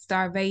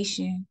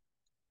 starvation.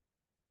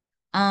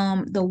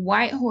 The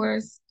white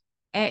horse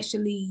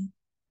actually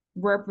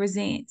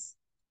represents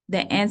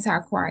the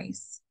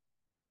Antichrist.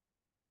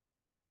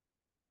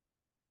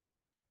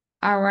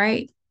 All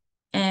right.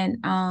 And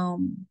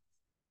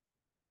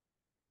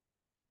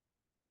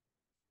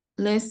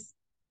let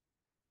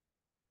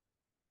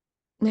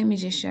me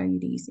just show you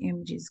these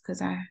images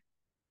because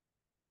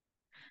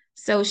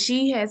so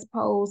she has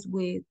posed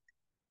with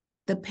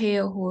the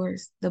pale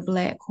horse, the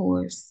black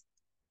horse.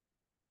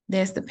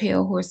 That's the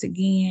pale horse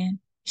again.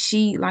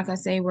 She, like I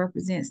say,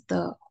 represents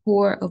the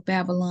whore of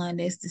Babylon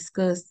that's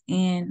discussed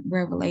in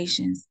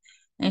Revelations.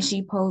 And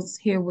she posed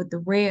here with the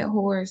red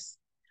horse.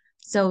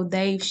 So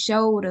they've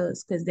showed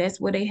us, because that's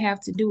what they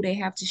have to do. They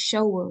have to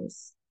show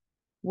us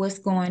what's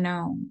going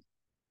on.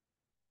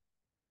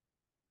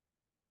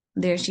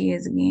 There she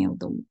is again.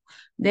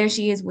 There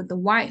she is with the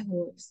white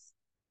horse.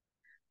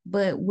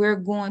 But we're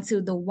going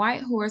to the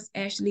white horse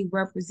actually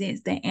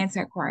represents the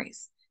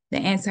Antichrist.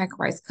 The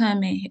Antichrist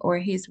coming or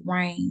his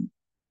reign.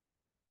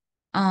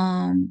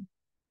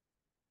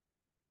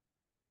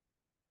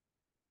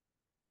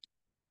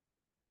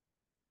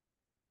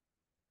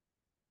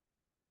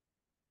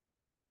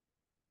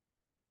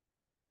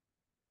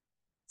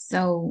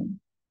 So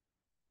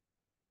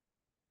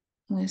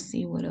let's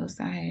see what else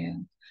I have.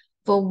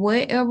 For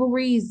whatever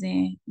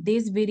reason,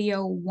 this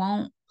video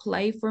won't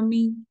play for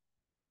me,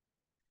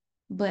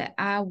 but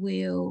I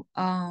will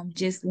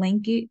just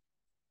link it.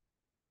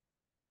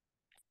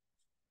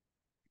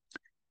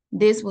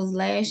 This was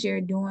last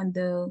year during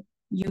the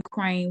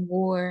Ukraine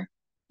war,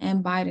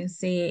 and Biden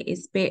said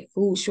expect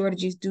food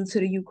shortages due to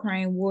the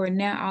Ukraine war.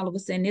 Now, all of a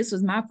sudden, this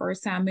was my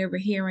first time ever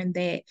hearing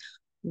that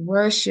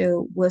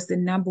Russia was the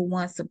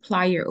 #1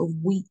 supplier of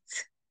wheat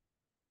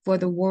for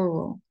the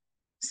world.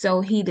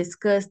 So he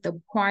discussed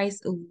the price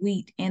of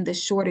wheat and the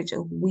shortage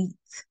of wheat.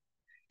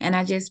 And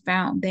I just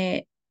found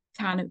that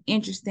kind of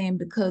interesting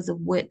because of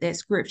what that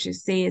scripture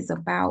says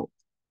about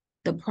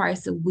the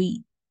price of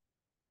wheat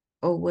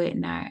or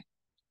whatnot.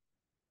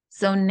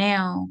 So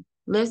now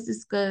let's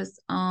discuss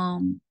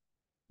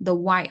the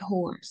white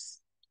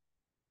horse.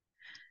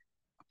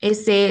 It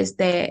says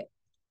that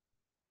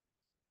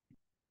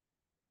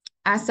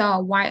I saw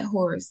a white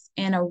horse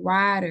and a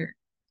rider,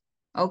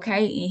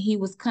 okay, and he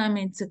was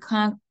coming to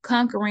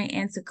conquering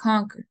and to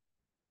conquer.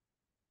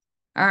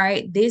 All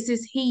right, this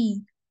is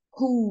he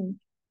who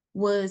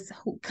was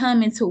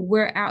coming to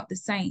wear out the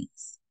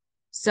saints.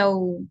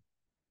 So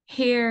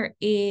here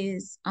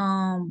is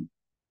the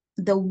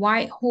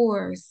white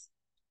horse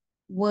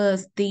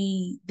was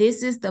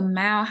this is the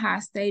Mile High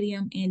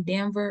Stadium in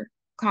Denver,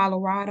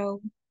 Colorado.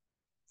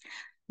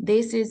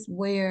 This is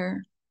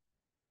where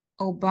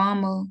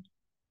Obama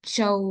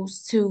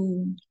chose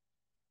to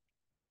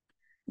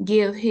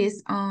give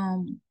his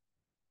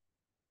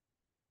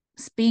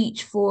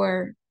speech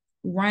for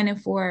running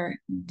for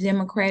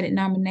Democratic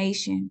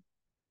nomination.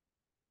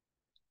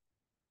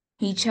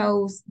 He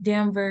chose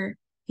Denver.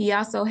 He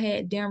also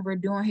had Denver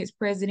during his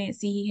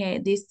presidency. He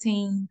had this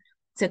team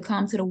to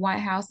come to the White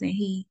House and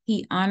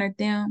he honored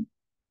them.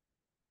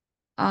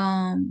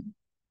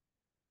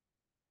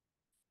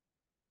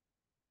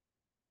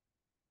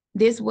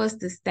 This was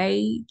the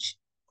stage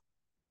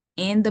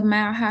in the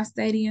Mile High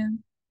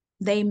Stadium.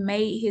 They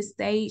made his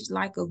stage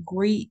like a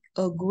Greek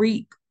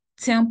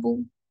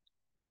temple.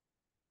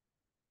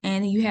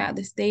 And you have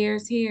the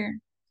stairs here,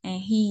 and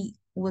he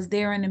was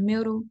there in the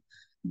middle.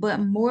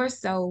 But more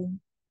so,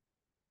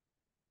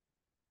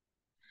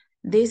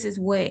 this is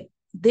what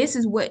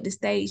the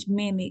stage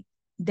mimicked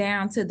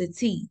down to the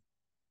T.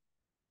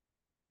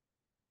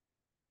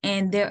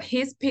 And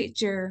his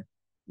picture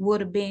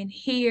would have been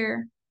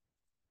here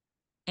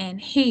and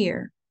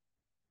here.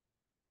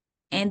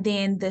 And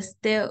then the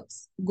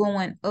steps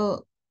going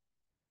up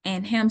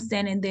and him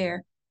standing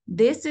there.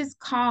 This is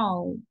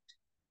called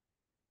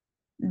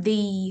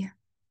the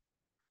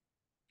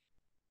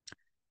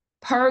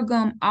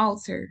Pergam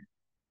altar.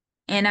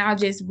 And I'll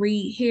just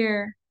read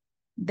here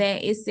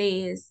that it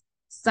says,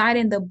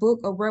 citing the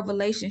book of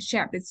Revelation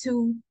chapter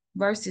 2,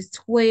 verses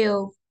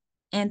 12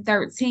 and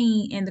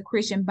 13 in the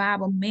Christian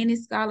Bible, many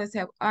scholars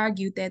have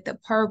argued that the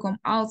Pergam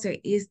altar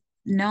is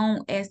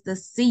known as the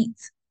seat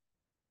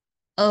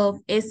of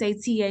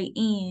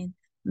Satan,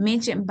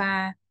 mentioned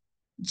by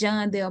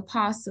John the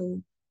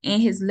Apostle in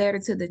his letter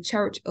to the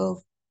church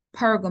of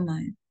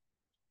Pergamon.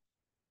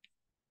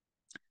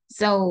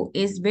 So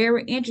it's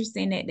very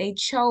interesting that they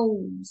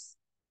chose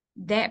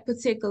that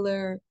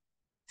particular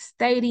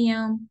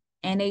stadium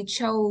and they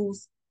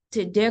chose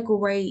to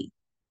decorate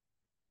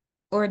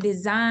or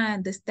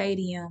design the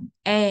stadium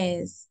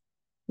as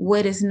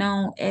what is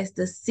known as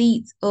the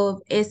seats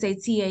of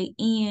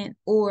Satan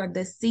or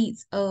the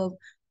seats of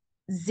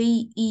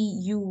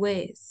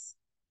Zeus.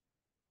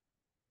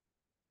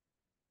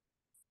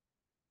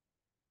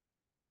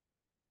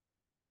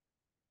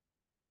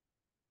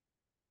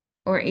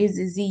 Or is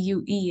it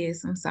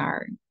Zeus? I'm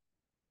sorry.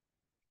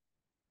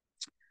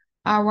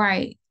 All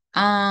right.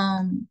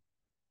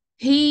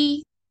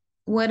 He,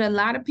 what a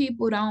lot of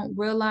people don't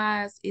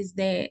realize is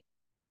that,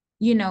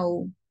 you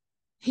know,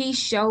 he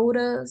showed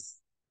us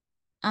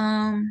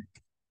um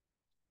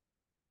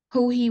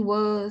who he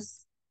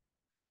was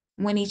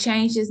when he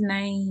changed his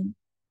name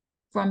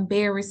from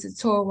Barry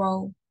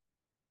Soetoro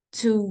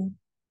to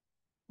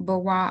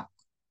Barack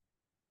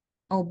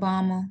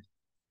Obama.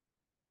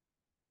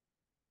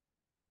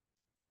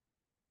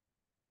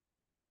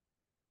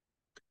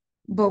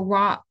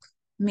 Barack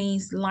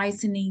means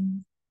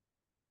lightening.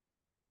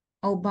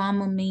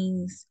 Obama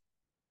means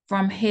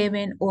from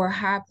heaven or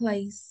high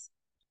place.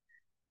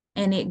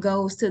 And it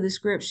goes to the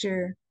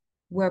scripture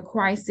where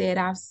Christ said,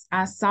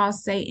 I saw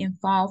Satan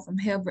fall from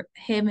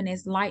heaven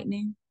as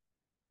lightning.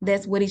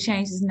 That's what he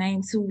changed his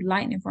name to,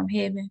 lightning from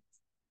heaven.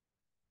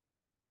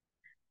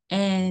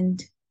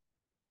 And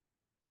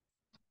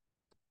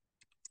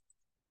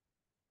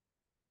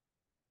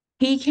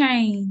he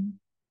came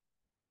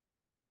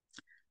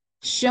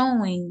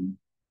showing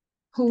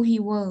who he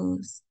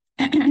was.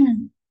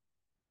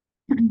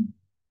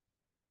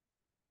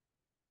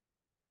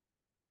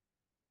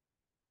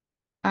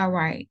 All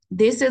right.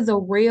 This is a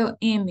real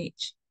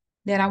image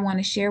that I want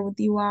to share with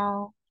you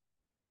all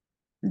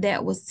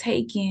that was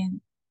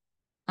taken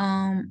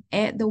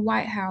at the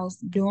White House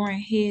during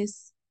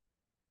his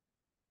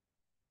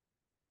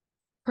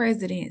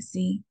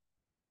presidency.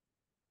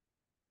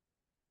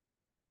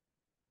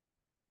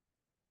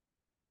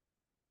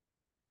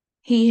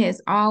 He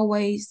has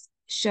always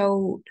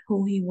showed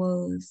who he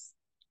was.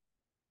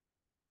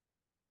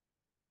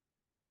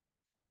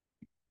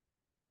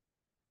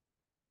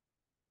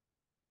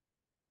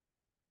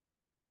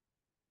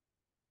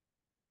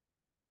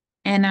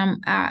 And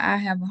I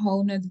have a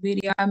whole nother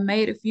video. I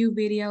made a few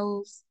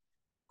videos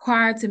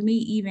prior to me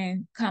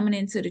even coming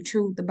into the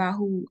truth about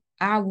who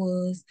I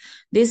was.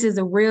 This is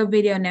a real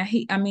video. Now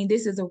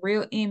this is a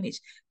real image.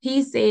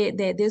 He said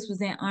that this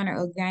was in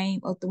honor of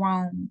Game of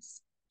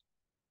Thrones.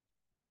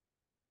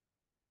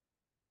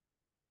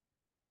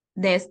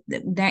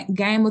 That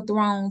Game of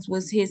Thrones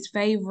was his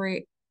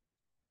favorite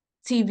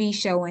TV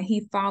show and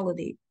he followed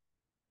it.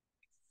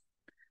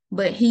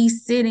 But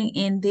he's sitting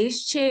in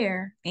this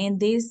chair in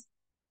this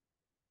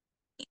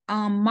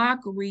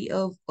mockery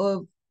of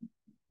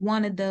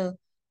one of the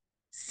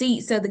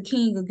seats of the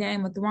king of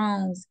Game of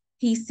Thrones.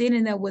 He's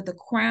sitting there with a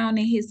crown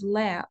in his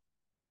lap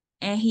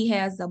and he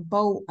has a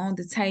bow on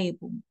the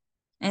table.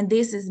 And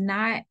this is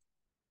not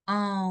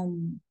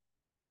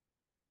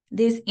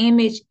this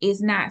image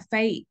is not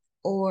fake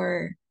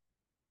or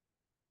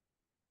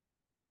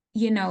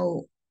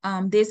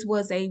this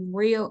was a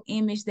real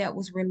image that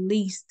was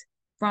released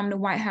from the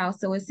White House.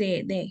 So it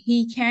said that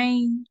he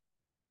came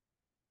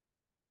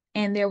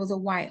and there was a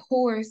white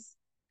horse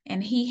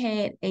and he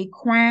had a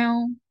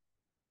crown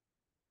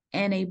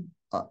and a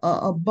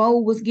bow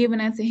was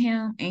given unto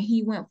him and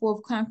he went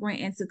forth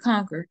conquering and to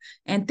conquer.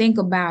 And think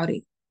about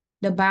it.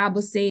 The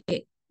Bible said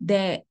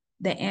that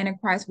the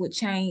Antichrist would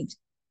change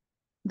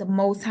the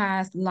Most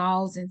High's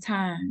laws and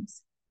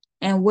times.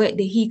 And what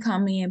did he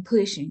come in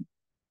pushing?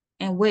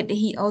 And what did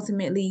he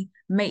ultimately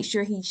make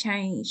sure he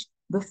changed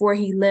before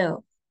he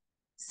left?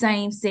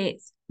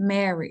 Same-sex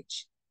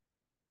marriage.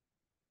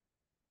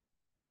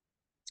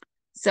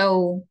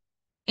 So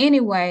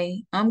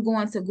anyway, I'm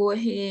going to go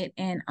ahead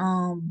and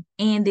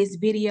end this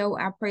video.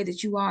 I pray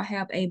that you all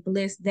have a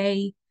blessed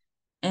day.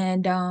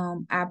 And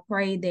I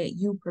pray that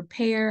you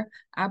prepare.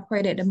 I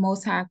pray that the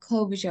Most High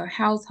covers your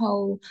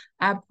household.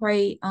 I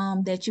pray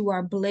that you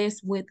are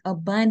blessed with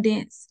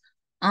abundance.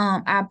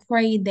 I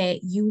pray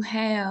that you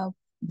have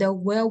the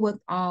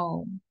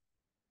wherewithal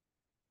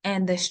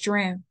and the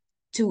strength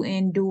to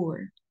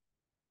endure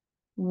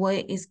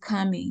what is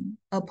coming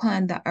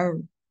upon the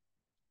earth.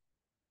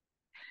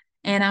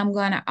 And I'm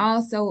going to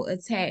also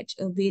attach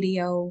a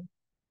video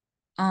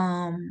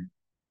that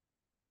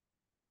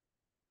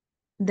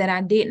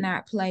I did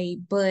not play,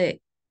 but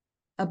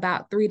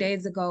about 3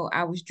 days ago,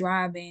 I was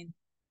driving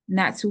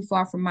not too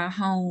far from my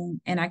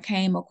home and I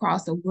came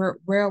across a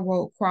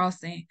railroad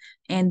crossing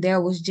and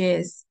there was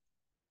just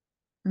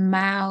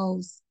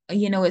miles,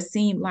 it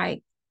seemed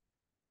like,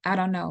 I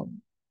don't know,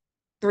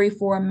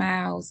 3-4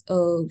 miles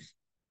of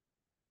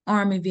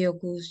army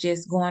vehicles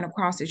just going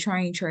across the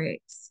train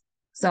tracks.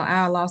 So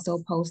I'll also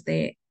post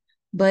that.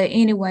 But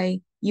anyway,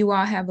 you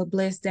all have a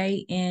blessed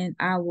day and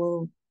I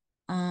will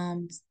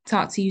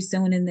talk to you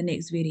soon in the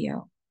next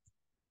video.